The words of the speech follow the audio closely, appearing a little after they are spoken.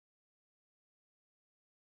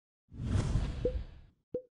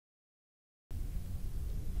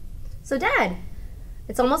So Dad,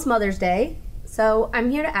 it's almost Mother's Day, so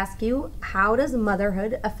I'm here to ask you, how does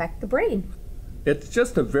motherhood affect the brain? It's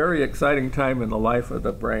just a very exciting time in the life of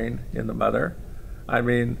the brain in the mother. I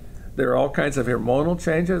mean, there are all kinds of hormonal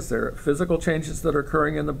changes, there are physical changes that are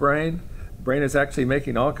occurring in the brain. The brain is actually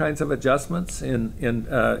making all kinds of adjustments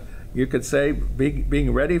you could say,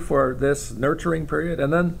 being ready for this nurturing period.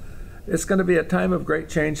 And then it's going to be a time of great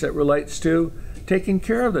change that relates to taking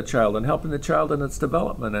care of the child and helping the child in its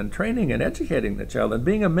development and training and educating the child and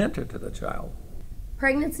being a mentor to the child.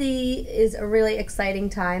 Pregnancy is a really exciting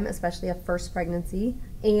time, especially a first pregnancy.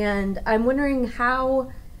 And I'm wondering,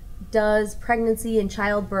 how does pregnancy and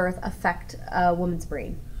childbirth affect a woman's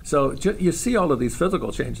brain? So you see all of these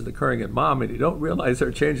physical changes occurring in mom, and you don't realize there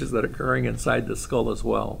are changes that are occurring inside the skull as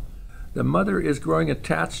well. The mother is growing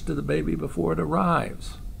attached to the baby before it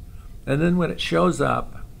arrives. And then when it shows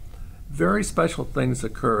up, very special things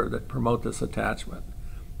occur that promote this attachment.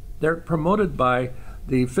 They're promoted by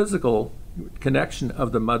the physical connection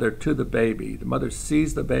of the mother to the baby. The mother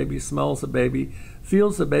sees the baby, smells the baby,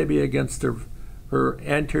 feels the baby against her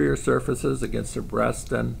anterior surfaces, against her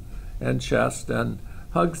breast and chest, and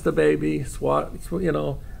hugs the baby,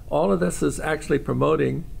 all of this is actually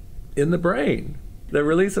promoting in the brain the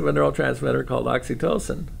release of a neurotransmitter called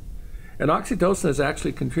oxytocin. And oxytocin is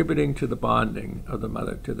actually contributing to the bonding of the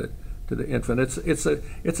mother to the infant. It's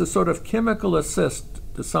a sort of chemical assist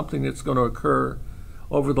to something that's going to occur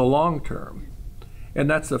over the long term. And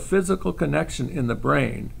that's a physical connection in the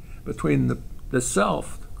brain between the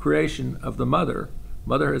self-creation of the mother.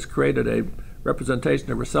 Mother has created a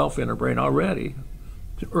representation of herself in her brain already,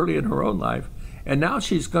 early in her own life, and now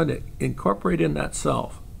she's going to incorporate in that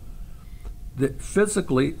self, that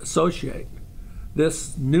physically associate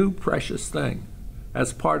this new precious thing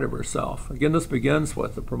as part of herself. Again, this begins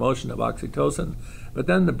with the promotion of oxytocin, but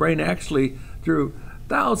then the brain actually, through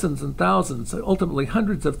thousands and thousands, ultimately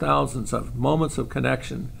hundreds of thousands of moments of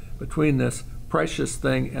connection between this precious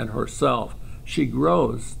thing and herself, she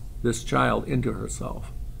grows this child into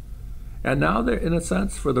herself. And now they're, in a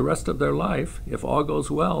sense, for the rest of their life, if all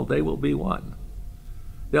goes well, they will be one.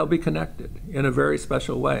 They'll be connected in a very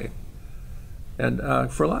special way, and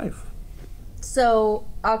for life. So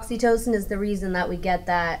oxytocin is the reason that we get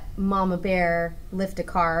that mama bear lift a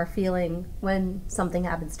car feeling when something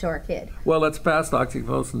happens to our kid. Well, it's past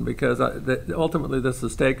oxytocin because ultimately this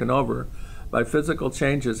is taken over by physical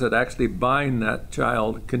changes that actually bind that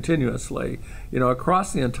child continuously.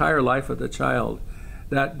 Across the entire life of the child,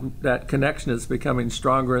 that connection is becoming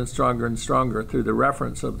stronger and stronger and stronger through the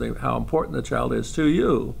reference of how important the child is to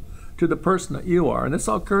you, to the person that you are. And this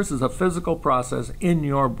all occurs as a physical process in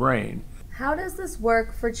your brain. How does this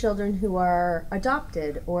work for children who are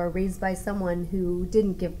adopted or raised by someone who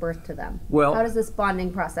didn't give birth to them? Well, how does this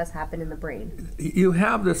bonding process happen in the brain? You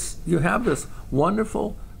have this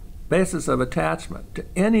wonderful basis of attachment to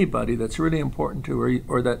anybody that's really important to her,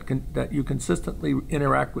 or that you consistently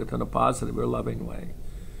interact with in a positive or loving way.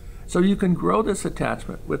 So you can grow this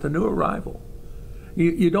attachment with a new arrival.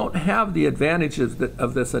 You don't have the advantages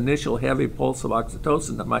of this initial heavy pulse of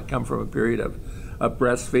oxytocin that might come from a period of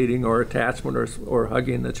breastfeeding or attachment or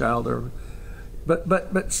hugging the child,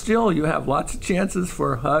 but still you have lots of chances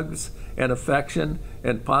for hugs and affection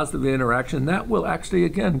and positive interaction. That will actually,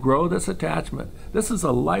 again, grow this attachment. This is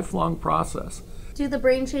a lifelong process. Do the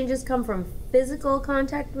brain changes come from physical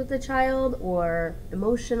contact with the child, or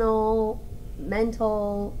emotional,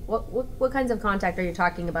 mental? What kinds of contact are you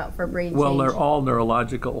talking about for brain change? Well, they're all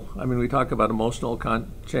neurological. I mean, we talk about emotional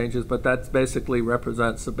changes, but that basically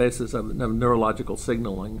represents the basis of neurological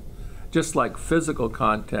signaling. Just like physical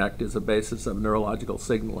contact is a basis of neurological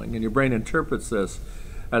signaling, and your brain interprets this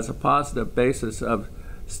as a positive basis of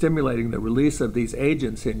stimulating the release of these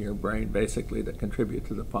agents in your brain, basically, that contribute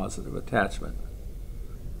to the positive attachment.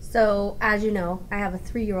 So, as you know, I have a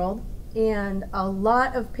 3-year-old, and a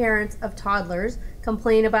lot of parents of toddlers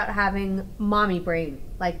complain about having mommy brain,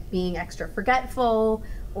 like being extra forgetful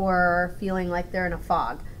or feeling like they're in a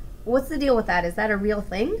fog. What's the deal with that? Is that a real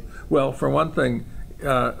thing? Well, for one thing,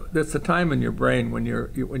 it's a time in your brain when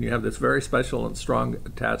you have this very special and strong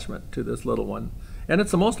attachment to this little one, and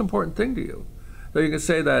it's the most important thing to you. So you can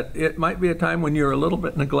say that it might be a time when you're a little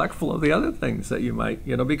bit neglectful of the other things that you might,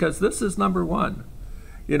 because this is number one.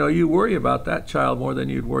 You worry about that child more than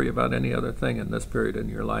you'd worry about any other thing in this period in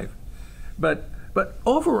your life. But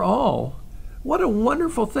overall, what a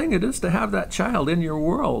wonderful thing it is to have that child in your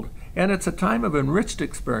world. And it's a time of enriched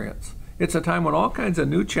experience. It's a time when all kinds of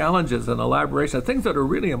new challenges and elaboration, things that are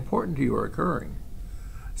really important to you, are occurring.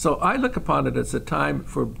 So I look upon it as a time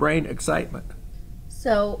for brain excitement.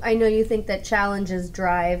 So I know you think that challenges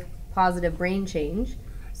drive positive brain change.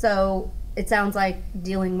 So it sounds like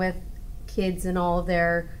dealing with kids and all of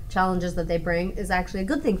their challenges that they bring is actually a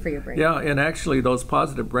good thing for your brain. Yeah, and actually those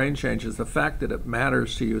positive brain changes, the fact that it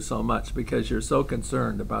matters to you so much because you're so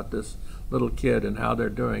concerned about this little kid and how they're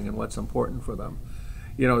doing and what's important for them,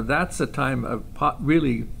 that's a time of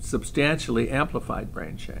really substantially amplified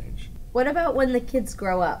brain change. What about when the kids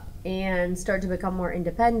grow up and start to become more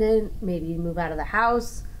independent, maybe move out of the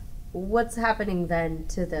house? What's happening then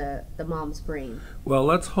to the mom's brain? Well,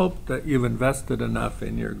 let's hope that you've invested enough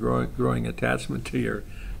in your growing attachment to your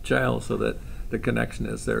child so that the connection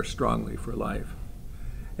is there strongly for life.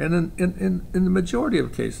 And in the majority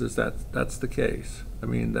of cases, that's the case. I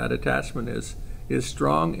mean, that attachment is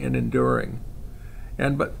strong and enduring.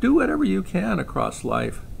 But do whatever you can across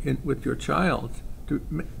life with your child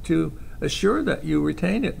to assure that you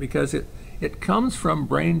retain it, because it comes from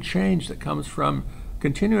brain change, that comes from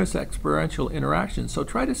continuous experiential interaction. So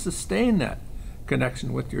try to sustain that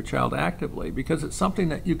connection with your child actively, because it's something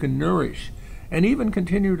that you can nourish and even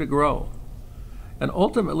continue to grow. And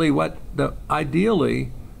ultimately,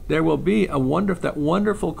 ideally, there will be that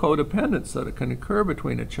wonderful codependence that can occur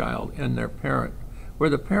between a child and their parent, where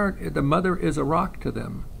the mother is a rock to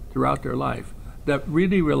them throughout their life, that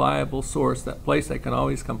really reliable source, that place they can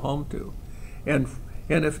always come home to. And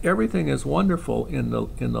if everything is wonderful in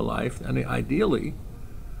the life, and ideally,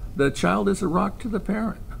 the child is a rock to the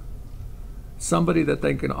parent, somebody that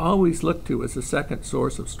they can always look to as a second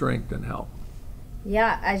source of strength and help.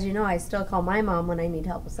 Yeah, as you know, I still call my mom when I need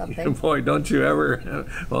help with something. Boy, don't you ever.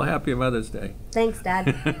 Well, happy Mother's Day. Thanks,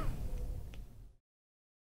 Dad.